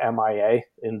 goes MIA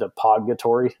into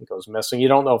podgatory. It goes missing. You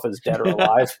don't know if it's dead or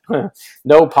alive.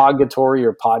 No podgatory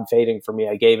or pod fading for me.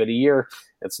 I gave it a year.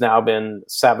 It's now been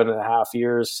 7.5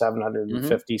 years, Mm-hmm.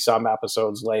 750 some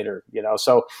episodes later,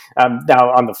 So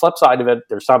now on the flip side of it,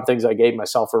 there's some things I gave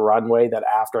myself a runway that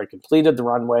after I completed the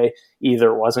runway, either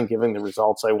it wasn't giving the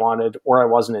results I wanted or I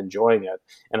wasn't enjoying it.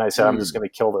 And I said, I'm just going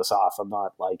to kill this off. I'm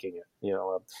not liking it.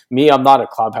 Me, I'm not a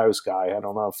Clubhouse guy. I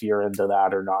don't know if you're into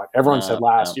that or not. Everyone said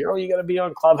last year, oh, you got to be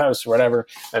on Clubhouse or whatever.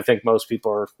 I think a lot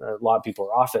of people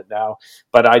are off it now.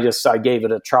 But I gave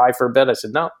it a try for a bit. I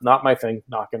said, no, not my thing.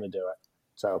 Not going to do it.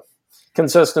 So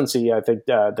consistency, I think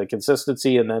the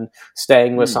consistency and then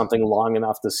staying with something long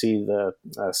enough to see the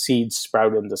seeds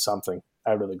sprout into something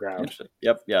out of the ground.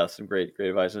 Yep. Yeah. Some great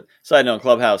advice. Side note,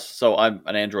 Clubhouse. So I'm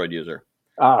an Android user.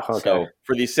 Okay. So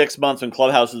for these 6 months when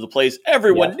Clubhouse is the place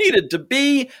everyone needed to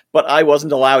be, but I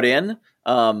wasn't allowed in.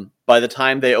 By the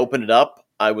time they opened it up,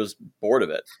 I was bored of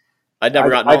it. I'd never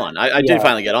gotten on. I did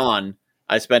finally get on.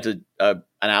 I spent an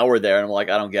hour there, and I'm like,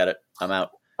 I don't get it. I'm out.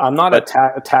 I'm not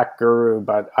a tech guru,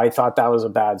 but I thought that was a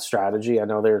bad strategy. I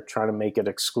know they're trying to make it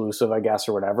exclusive, I guess,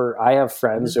 or whatever. I have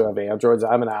friends who have Androids.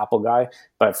 I'm an Apple guy,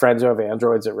 but friends who have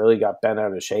Androids that really got bent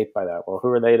out of shape by that. Well, who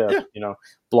are they to,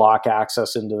 block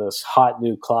access into this hot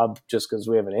new club just because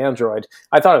we have an Android?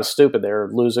 I thought it was stupid. They're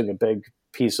losing a big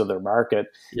piece of their market.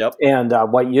 Yep. And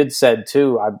what you'd said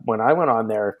too, when I went on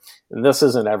there, and this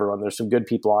isn't everyone, there's some good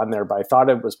people on there, but I thought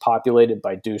it was populated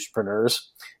by douchepreneurs.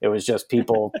 It was just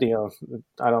people,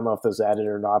 I don't know if this is edited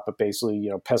or not, but basically,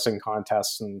 pissing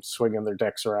contests and swinging their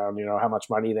dicks around, how much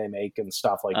money they make and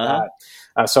stuff like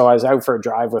that. So I was out for a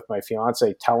drive with my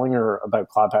fiance telling her about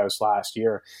Clubhouse last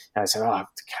year. And I said, I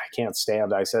can't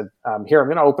stand it. I said, here, I'm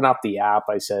going to open up the app.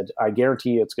 I said, I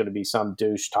guarantee you it's going to be some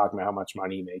douche talking about how much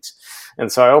money he makes.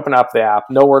 And so I open up the app,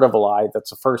 no word of a lie. That's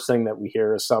the first thing that we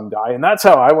hear is some guy. And that's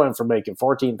how I went from making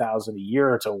 $14,000 a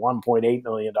year to $1.8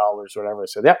 million, whatever. I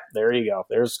said, yep, there you go.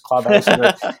 There's Clubhouse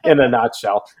in a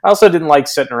nutshell. I also didn't like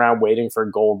sitting around waiting for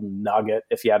a golden nugget.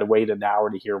 If you had to wait an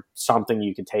hour to hear something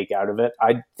you could take out of it,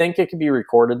 I think it can be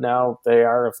recorded now. They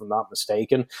are, if I'm not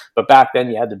mistaken. But back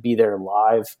then you had to be there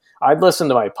live. I'd listen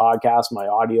to my podcast, my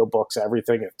audiobooks,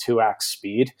 everything at 2x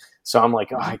speed. So I'm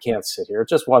like, I can't sit here. It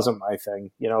just wasn't my thing.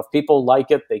 If people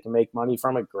like it, they can make money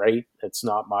from it. Great. It's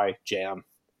not my jam.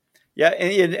 Yeah.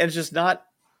 And it's just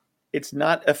it's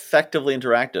not effectively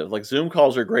interactive. Like Zoom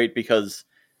calls are great because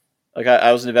like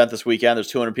I was at an event this weekend. There's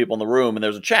 200 people in the room and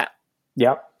there's a chat.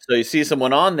 Yep. So you see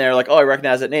someone on there like, oh, I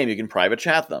recognize that name. You can private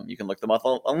chat them. You can look them up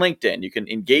on LinkedIn. You can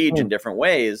engage in different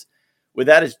ways. With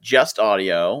that, it's just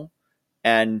audio.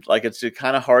 And like, it's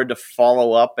kind of hard to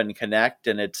follow up and connect.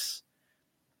 And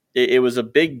it was a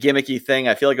big gimmicky thing.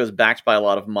 I feel like it was backed by a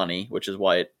lot of money, which is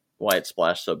why it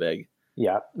splashed so big.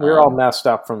 Yeah, we're all messed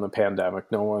up from the pandemic.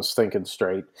 No one's thinking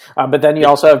straight. But then you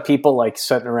also have people like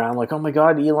sitting around like, oh my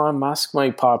God, Elon Musk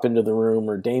might pop into the room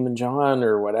or Damon John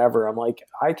or whatever. I'm like,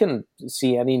 I can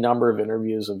see any number of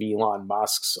interviews of Elon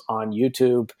Musk's on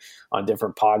YouTube, on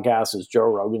different podcasts, his Joe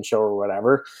Rogan show or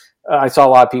whatever. I saw a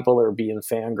lot of people that are being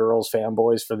fangirls,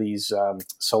 fanboys for these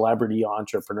celebrity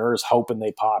entrepreneurs, hoping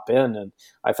they pop in. And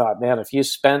I thought, man, if you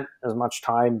spent as much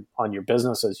time on your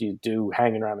business as you do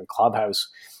hanging around in Clubhouse,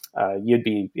 you'd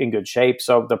be in good shape.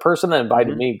 So the person that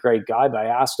invited me, great guy, but I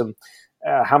asked him,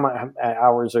 how many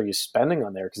hours are you spending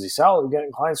on there? Because he said, oh, we're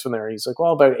getting clients from there. He's like,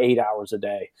 well, about 8 hours a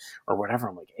day or whatever.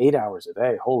 I'm like, 8 hours a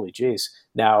day? Holy geez.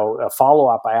 Now, a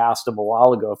follow-up, I asked him a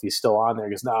while ago if he's still on there.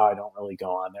 He goes, no, I don't really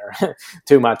go on there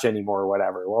too much anymore or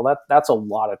whatever. Well, that's a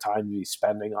lot of time to be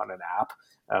spending on an app.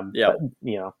 But,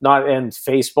 not in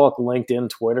Facebook, LinkedIn,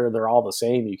 Twitter, they're all the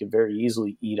same. You can very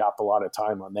easily eat up a lot of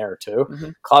time on there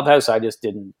too. Clubhouse, I just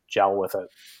didn't gel with it.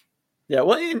 Yeah,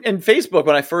 well, in Facebook,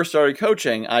 when I first started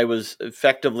coaching, I was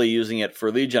effectively using it for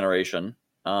lead generation,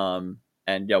 and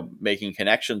making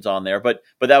connections on there. But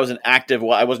that was an active.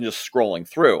 Well, I wasn't just scrolling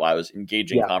through. I was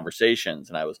engaging conversations,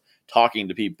 and I was talking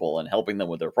to people and helping them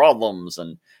with their problems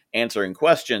and answering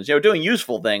questions. Doing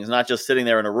useful things, not just sitting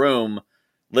there in a room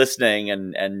listening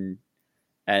and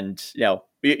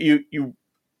you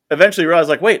eventually realize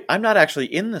like, wait, I'm not actually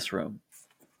in this room.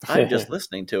 I'm just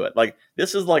listening to it. Like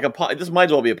this is like this might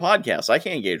as well be a podcast. I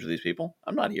can't engage with these people.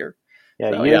 I'm not here.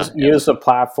 Yeah, so, use the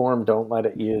platform. Don't let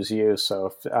it use you.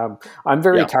 So I'm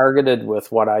very targeted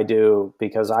with what I do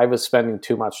because I was spending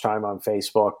too much time on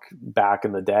Facebook back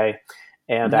in the day.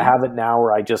 And I have it now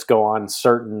where I just go on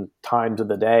certain times of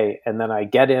the day, and then I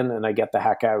get in and I get the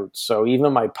heck out. So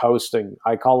even my posting,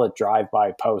 I call it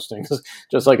drive-by posting,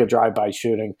 just like a drive-by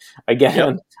shooting. I get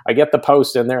in, I get the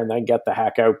post in there, and then get the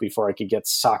heck out before I could get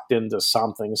sucked into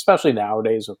something, especially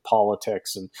nowadays with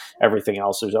politics and everything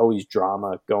else. There's always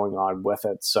drama going on with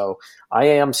it. So I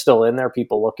am still in there.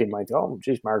 People looking like, oh,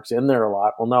 geez, Mark's in there a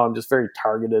lot. Well, no, I'm just very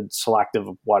targeted, selective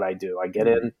of what I do. I get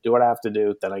in, do what I have to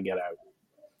do, then I get out.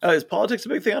 Is politics a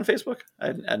big thing on Facebook? I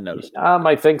hadn't noticed.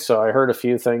 I think so. I heard a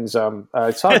few things.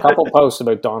 I saw a couple posts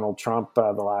about Donald Trump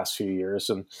the last few years,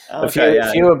 and a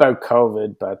few about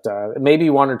COVID, but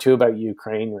maybe one or two about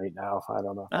Ukraine right now. I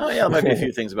don't know. Oh yeah, there might be a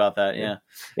few things about that.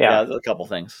 Yeah, a couple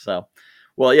things. So,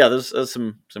 well, yeah, there's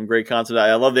some great concept.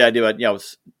 I love the idea about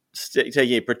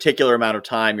taking a particular amount of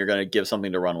time. You're going to give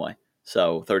something to runway.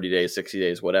 So 30 days, 60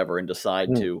 days, whatever, and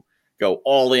decide to go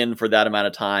all in for that amount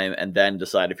of time, and then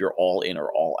decide if you're all in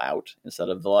or all out, instead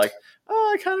of I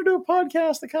kind of do a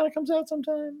podcast that kind of comes out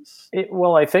sometimes.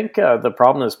 Well, I think the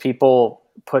problem is people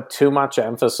put too much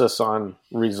emphasis on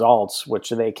results, which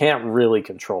they can't really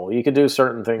control. You can do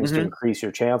certain things to increase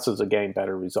your chances of getting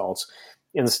better results.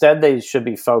 Instead, they should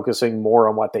be focusing more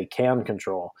on what they can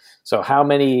control. So how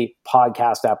many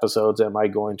podcast episodes am I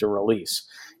going to release?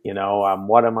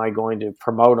 What am I going to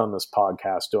promote on this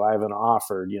podcast? Do I have an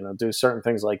offer? Do certain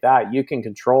things like that. You can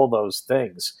control those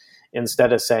things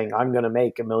instead of saying, I'm going to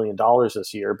make $1 million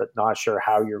this year, but not sure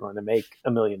how you're going to make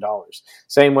 $1 million.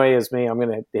 Same way as me, I'm going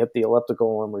to hit the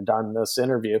elliptical when we're done this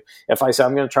interview. If I say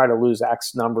I'm going to try to lose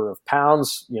X number of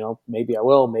pounds, maybe I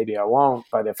will, maybe I won't.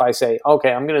 But if I say,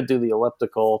 okay, I'm going to do the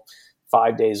elliptical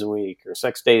 5 days a week or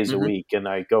 6 days a week, and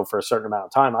I go for a certain amount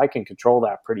of time, I can control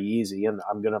that pretty easy. And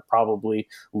I'm going to probably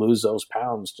lose those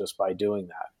pounds just by doing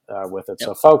that with it. Yep.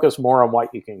 So focus more on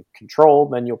what you can control,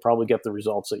 then you'll probably get the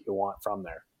results that you want from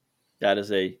there. That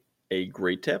is a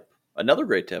great tip. Another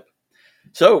great tip.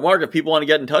 So, Mark, if people want to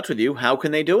get in touch with you, how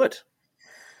can they do it?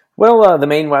 Well, the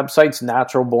main website's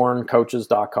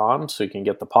naturalborncoaches.com, so you can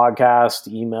get the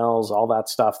podcast, emails, all that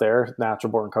stuff there,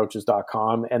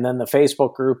 naturalborncoaches.com. And then the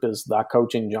Facebook group is The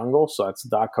Coaching Jungle, so that's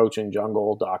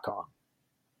thecoachingjungle.com.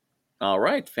 All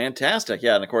right, fantastic.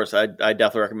 Yeah, and of course, I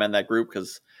definitely recommend that group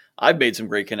because I've made some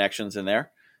great connections in there.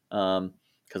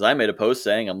 Because I made a post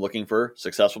saying I'm looking for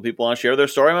successful people who want to share their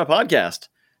story on my podcast,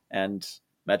 and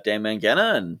met Dan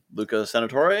Mangena and Luca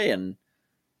Senatore, and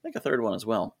I think a third one as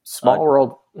well. Small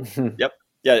world. Yep.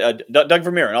 Yeah. Doug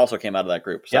Vermeeren also came out of that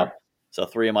group. So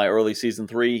 3 of my early season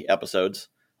 3 episodes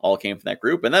all came from that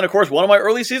group. And then, of course, one of my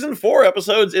early season 4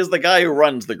 episodes is the guy who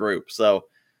runs the group. So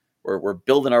we're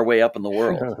building our way up in the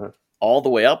world, all the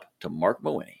way up to Mark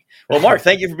Mawhinney. Well, Mark,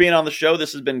 thank you for being on the show.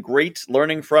 This has been great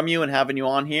learning from you and having you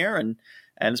on here. And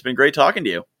it's been great talking to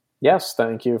you. Yes.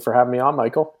 Thank you for having me on,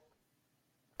 Michael.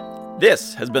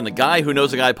 This has been the Guy Who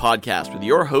Knows a Guy podcast with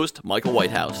your host, Michael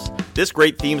Whitehouse. This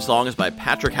great theme song is by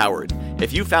Patrick Howard.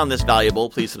 If you found this valuable,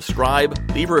 please subscribe,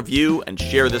 leave a review, and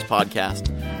share this podcast.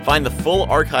 Find the full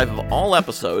archive of all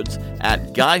episodes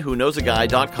at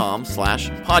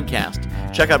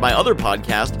guywhoknowsaguy.com/podcast. Check out my other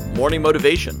podcast, Morning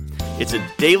Motivation. It's a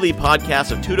daily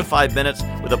podcast of 2 to 5 minutes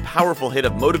with a powerful hit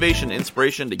of motivation and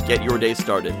inspiration to get your day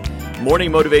started.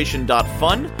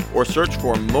 morningmotivation.fun or search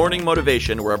for Morning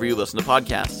Motivation wherever you listen to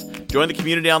podcasts. Join the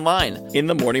community online in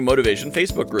the Morning Motivation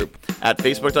Facebook group at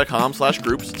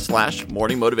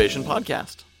facebook.com/groups/Morning Motivation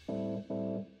Podcast.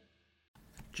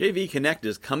 JV Connect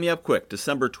is coming up quick,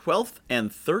 December 12th and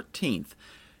 13th.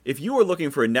 If you are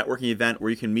looking for a networking event where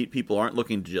you can meet people who aren't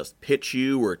looking to just pitch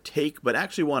you or take, but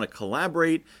actually want to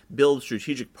collaborate, build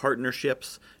strategic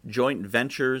partnerships, joint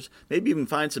ventures, maybe even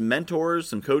find some mentors,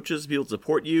 some coaches, people to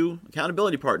support you,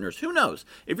 accountability partners, who knows?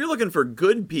 If you're looking for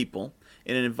good people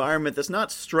in an environment that's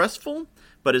not stressful,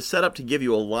 but is set up to give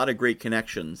you a lot of great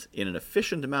connections in an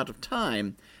efficient amount of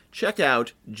time, check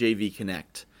out JV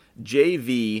Connect.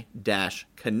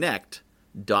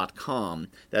 jv-connect.com.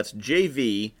 That's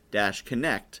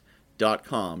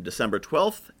jv-connect.com. December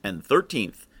 12th and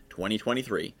 13th,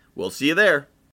 2023. We'll see you there.